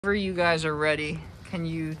Whenever you guys are ready, can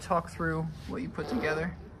you talk through what you put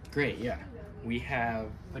together? Great, yeah. We have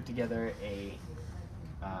put together a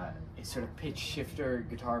sort of pitch shifter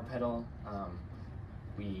guitar pedal.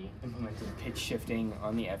 We implemented pitch shifting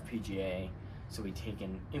on the FPGA, so we take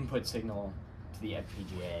an input signal to the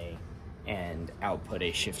FPGA and output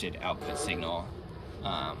a shifted output signal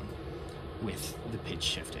with the pitch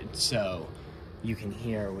shifted. So you can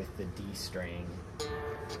hear with the D string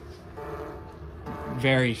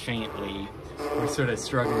very faintly. We're sort of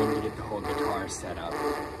struggling to get the whole guitar set up,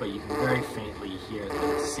 but you can very faintly hear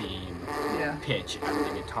the same pitch out of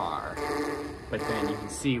the guitar. But then you can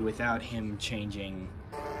see without him changing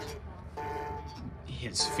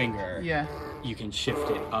his finger, you can shift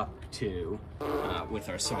it up to with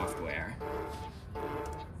our software.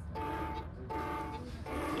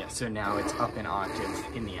 Yeah, so now it's up an octave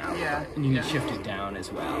in the output, and you can shift it down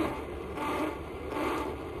as well.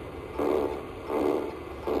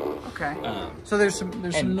 Okay. So there's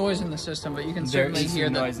some noise in the system, but you can certainly hear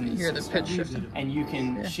the pitch shifting. And you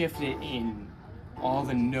can shift it in all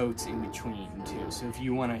the notes in between too. So if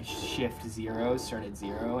you want to shift 0, start at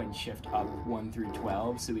 0 and shift up 1 through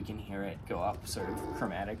 12, so we can hear it go up sort of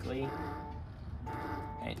chromatically.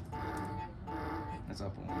 Right. That's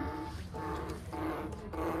up 1.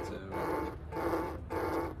 2,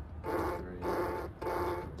 3.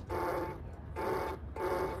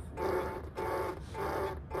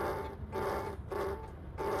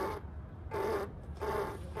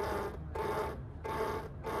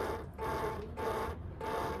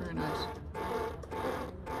 Very nice.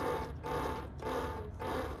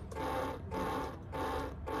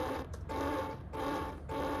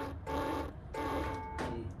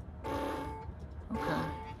 Okay.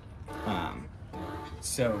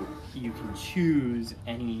 So you can choose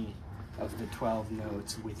any of the 12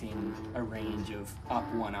 notes within a range of up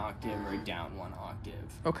 1 octave or down 1 octave.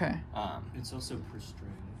 Okay. It's also per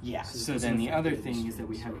string. Yeah, so then the other thing is that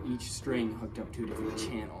we have each string hooked up to a different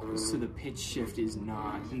channel. So the pitch shift is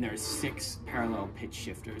not, and there's 6 parallel pitch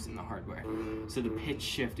shifters in the hardware. So the pitch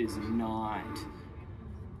shift is not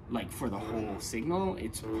like for the whole signal,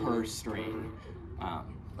 it's per string.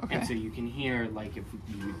 And so you can hear, like if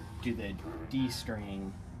you do the D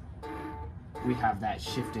string, we have that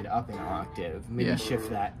shifted up an octave. Maybe shift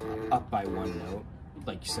that up by 1 note,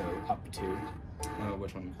 like so up 2.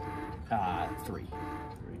 Which one? 3.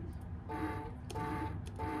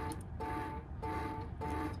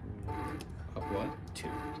 Up what? 2.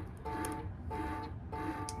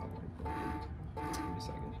 Give me a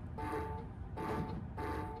second.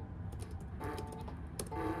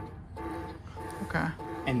 Okay.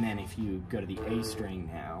 And then if you go to the A string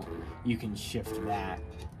now, you can shift that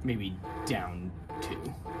maybe down 2.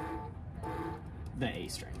 The A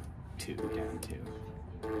string. 2, down 2.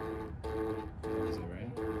 Is that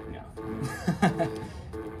right? No.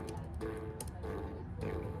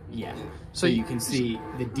 Yeah. So you can see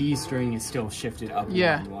the D string is still shifted up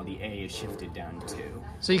 1 while the A is shifted down 2.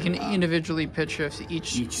 So you can individually pitch shift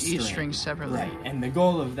each string separately. Right. And the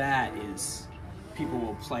goal of that is people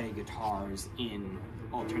will play guitars in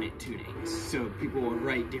alternate tunings. So people will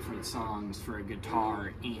write different songs for a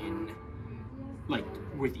guitar in, like,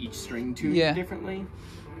 with each string tuned differently.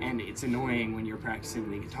 And it's annoying when you're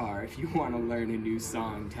practicing the guitar if you want to learn a new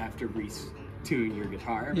song to have to retune your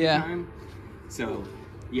guitar every time. So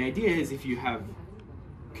the idea is if you have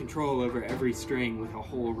control over every string with a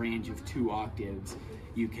whole range of 2 octaves,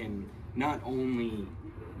 you can not only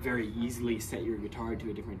very easily set your guitar to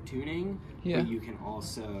a different tuning, but you can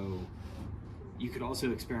also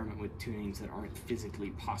experiment with tunings that aren't physically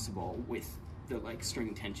possible with the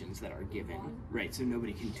string tensions that are given, right? So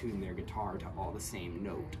nobody can tune their guitar to all the same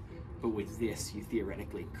note, but with this you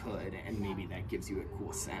theoretically could, and maybe that gives you a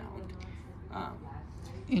cool sound.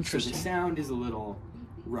 Interesting. So the sound is a little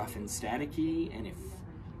rough and staticky, and if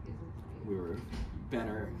we were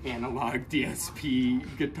better analog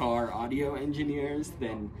DSP guitar audio engineers,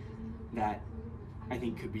 then that I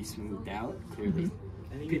think could be smoothed out. Clearly,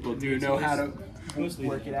 people do know how to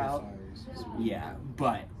work it out. Yeah,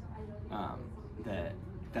 but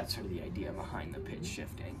that's sort of the idea behind the pitch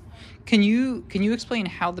shifting. Can you explain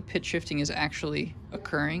how the pitch shifting is actually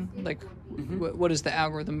occurring? Like, what is the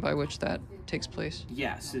algorithm by which that takes place?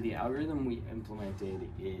 Yeah, so the algorithm we implemented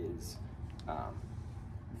is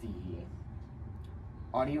the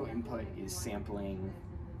audio input is sampling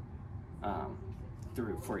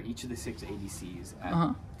for each of the 6 ADCs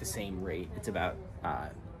at the same rate. It's about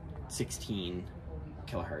 16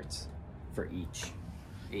 kilohertz for each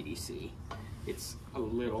ADC. It's a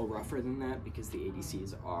little rougher than that because the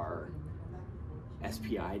ADCs are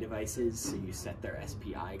SPI devices, so you set their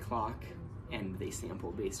SPI clock and they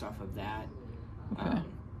sample based off of that. Okay.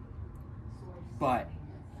 But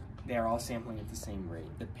they're all sampling at the same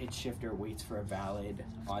rate. The pitch shifter waits for a valid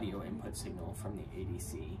audio input signal from the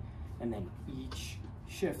ADC, and then each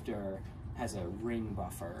shifter has a ring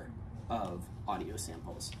buffer of audio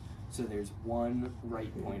samples. So there's one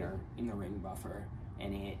right pointer in the ring buffer,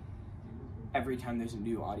 and every time there's a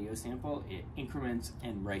new audio sample, it increments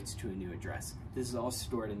and writes to a new address. This is all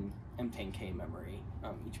stored in M10K memory.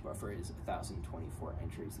 Each buffer is 1,024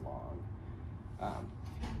 entries long.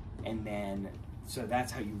 And then, so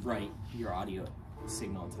that's how you write your audio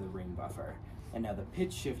signal to the ring buffer. And now the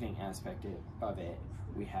pitch shifting aspect of it,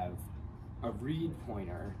 we have a read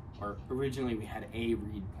pointer, or originally we had a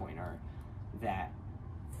read pointer that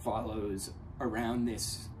follows around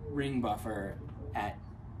this ring buffer at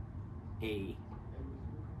an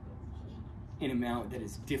amount that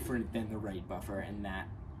is different than the write buffer, and that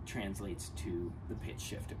translates to the pitch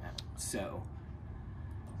shift amount. So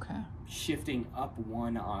Okay. shifting up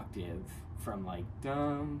one octave from like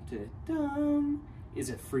dum to dum is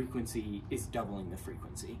doubling the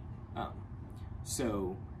frequency.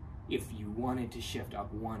 So if you wanted to shift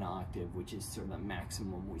up one octave, which is sort of the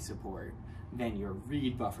maximum we support, then your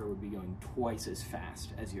read buffer would be going twice as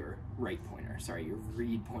fast as your write pointer. Sorry, your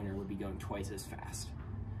read pointer would be going twice as fast.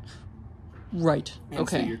 Right. And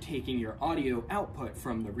Okay. so you're taking your audio output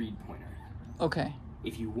from the read pointer. Okay.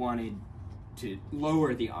 If you wanted to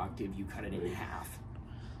lower the octave, you cut it in half.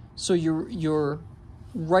 So your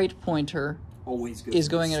right pointer Always goes is at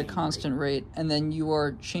the going at a same constant rate, and then you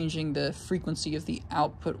are changing the frequency of the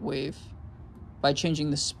output wave by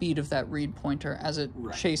changing the speed of that read pointer as it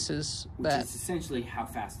Right. chases which that. is essentially how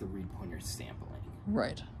fast the read pointer is sampling.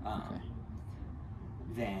 Right. Okay.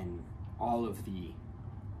 Then all of the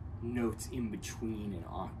notes in between an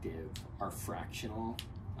octave are fractional.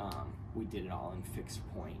 We did it all in fixed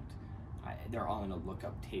point. They're all in a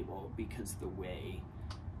lookup table because the way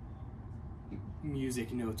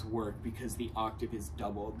music notes work, because the octave is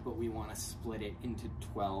doubled, but we want to split it into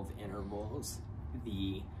 12 intervals.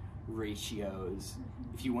 The ratios,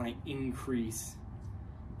 if you want to increase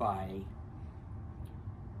by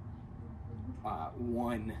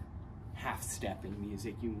 1 half step in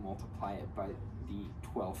music, you multiply it by the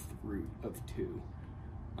 12th root of 2.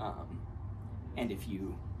 And if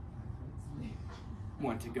you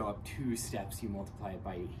want to go up 2 steps, you multiply it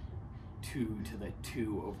by 2 to the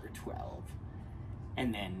 2 over 12.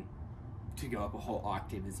 And then to go up a whole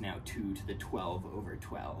octave is now 2 to the 12 over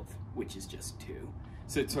 12, which is just 2.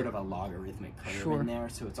 So it's sort of a logarithmic curve in there,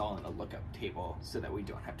 so it's all in a lookup table so that we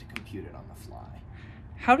don't have to compute it on the fly.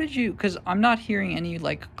 How did you, because I'm not hearing any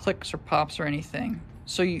like clicks or pops or anything.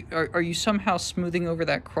 So are you somehow smoothing over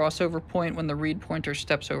that crossover point when the read pointer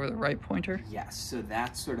steps over the right pointer? Yes, so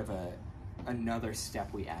that's sort of another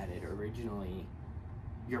step we added. Originally,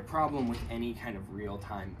 your problem with any kind of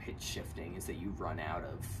real-time pitch shifting is that you run out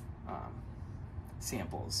of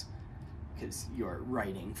samples because you're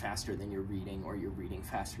writing faster than you're reading, or you're reading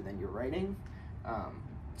faster than you're writing.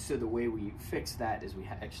 So the way we fixed that is we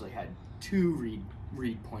actually had 2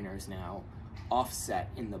 read pointers now offset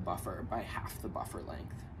in the buffer by half the buffer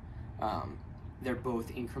length. They're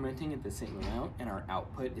both incrementing at the same amount, and our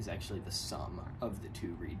output is actually the sum of the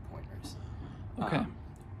 2 read pointers. Okay.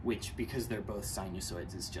 Which, because they're both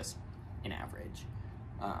sinusoids, is just an average.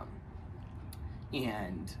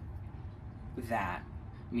 And that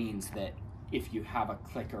means that if you have a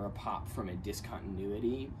click or a pop from a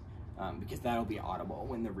discontinuity, because that'll be audible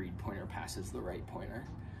when the read pointer passes the right pointer,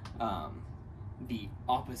 the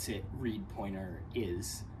opposite read pointer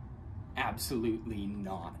is absolutely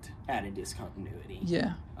not at a discontinuity.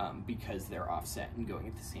 Yeah. Because they're offset and going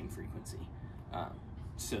at the same frequency.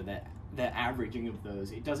 So that the averaging of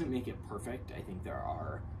those, it doesn't make it perfect. I think there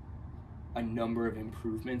are a number of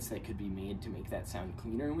improvements that could be made to make that sound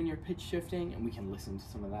cleaner when you're pitch shifting, and we can listen to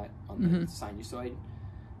some of that on the sinusoid.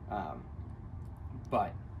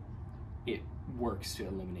 But it works to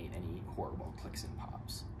eliminate any horrible clicks and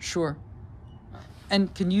pops. Sure.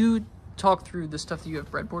 And can you talk through the stuff that you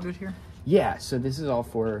have breadboarded here? Yeah, so this is all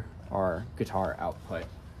for our guitar output.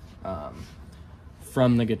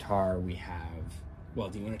 From the guitar we have, well,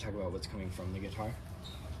 do you want to talk about what's coming from the guitar?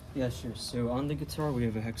 Yeah, sure. So on the guitar, we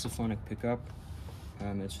have a hexaphonic pickup.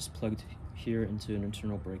 It's just plugged here into an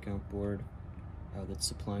internal breakout board that's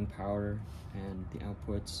supplying power and the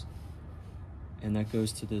outputs. And that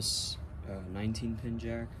goes to this 19-pin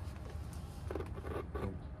jack.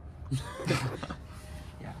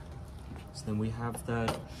 Yeah. So then we have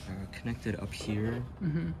that connected up here,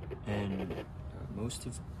 and most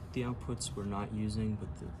of the outputs we're not using, but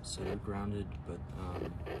so they're grounded, but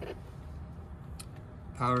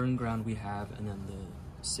power and ground we have, and then the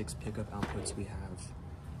 6 pickup outputs we have.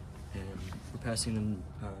 And we're passing them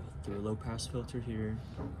through a low pass filter here,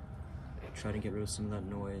 try to get rid of some of that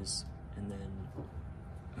noise, and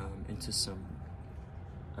then into some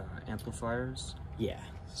amplifiers. Yeah.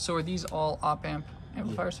 So are these all op-amp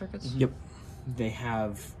amplifier circuits? Mm-hmm. Yep. They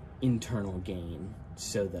have internal gain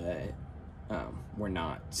so that we're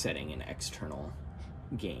not setting an external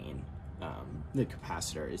gain. The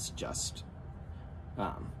capacitor is just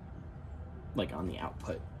like on the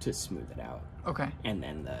output to smooth it out. Okay. And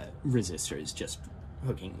then the resistor is just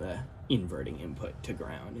hooking the inverting input to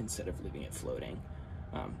ground instead of leaving it floating.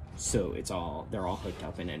 So they're all hooked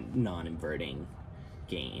up in a non-inverting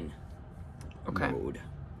gain mode.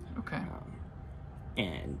 Okay.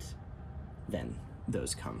 And then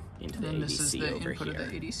those come into the And ADC this is the over input here. of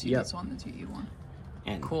the ADC Yep. that's on the DE1.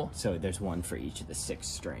 And Cool. so there's one for each of the 6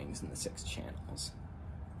 strings and the 6 channels.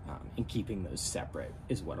 And keeping those separate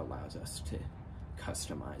is what allows us to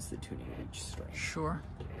customize the tuning of each string. Sure.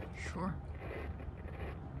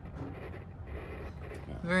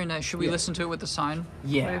 Very nice. Should we listen to it with the sine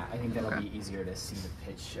Yeah, wave? I think that'll Okay. be easier to see the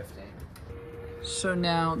pitch shifting. So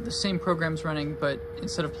now the same program's running, but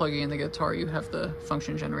instead of plugging in the guitar, you have the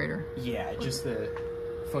function generator. Yeah, just the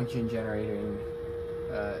function generating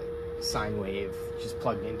sine wave just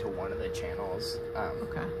plugged into one of the channels.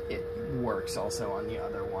 Okay. It works also on the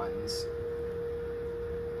other ones.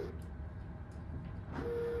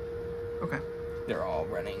 Okay. They're all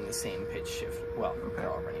running the same pitch shift. Well, they're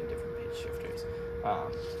all running different pitch shifters.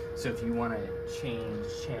 So if you want to change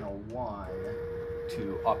channel 1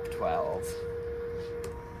 to up 12,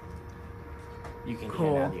 you can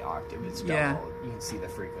hear now the octave is doubled. Yeah. You can see the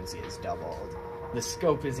frequency is doubled. The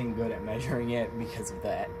scope isn't good at measuring it because of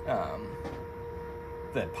that,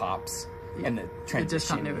 the pops and the The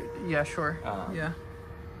transition. discontinuity. Yeah, sure. Yeah.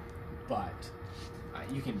 But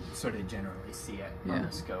you can sort of generally see it on Yeah.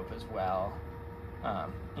 the scope as well.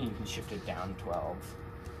 And you can shift it down 12.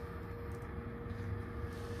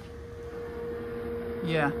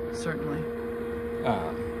 Yeah, certainly.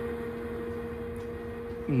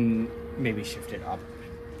 Maybe shift it up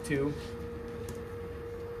 2.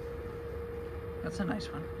 That's a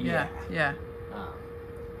nice one. Yeah. Yeah.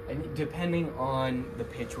 And depending on the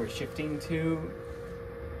pitch we're shifting to,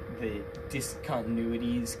 the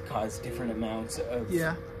discontinuities cause different amounts of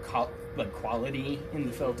quality in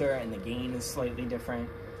the filter, and the gain is slightly different.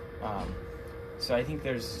 So I think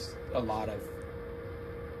there's a lot of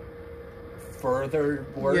further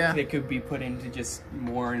work that could be put into just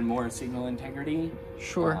more and more signal integrity.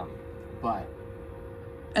 Sure. But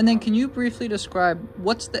And then can you briefly describe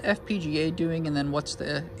what's the FPGA doing and then what's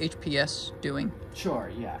the HPS doing?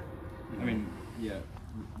 sure, yeah. I mean, yeah,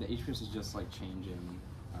 the HPS is just like changing.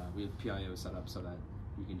 We have PIO set up so that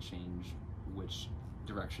we can change which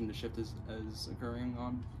direction the shift is occurring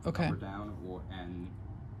on, Okay. up or down, and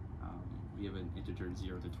we have an integer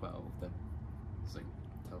 0 to 12 that is like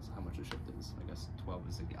tells how much the shift is. I guess 12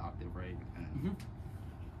 is like the octave, right? And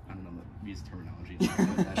I don't know the music terminology.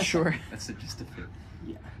 But that's, Sure. That's the gist of it.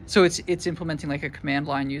 Yeah. So it's implementing like a command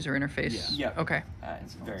line user interface? Yeah. Okay.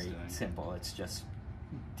 It's very simple. It's just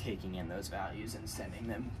taking in those values and sending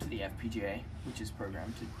them to the FPGA, which is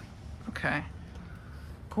programmed to. Okay.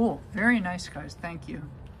 Cool. Very nice, guys. Thank you.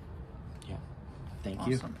 Yeah. Thank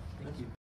Awesome. Thank you.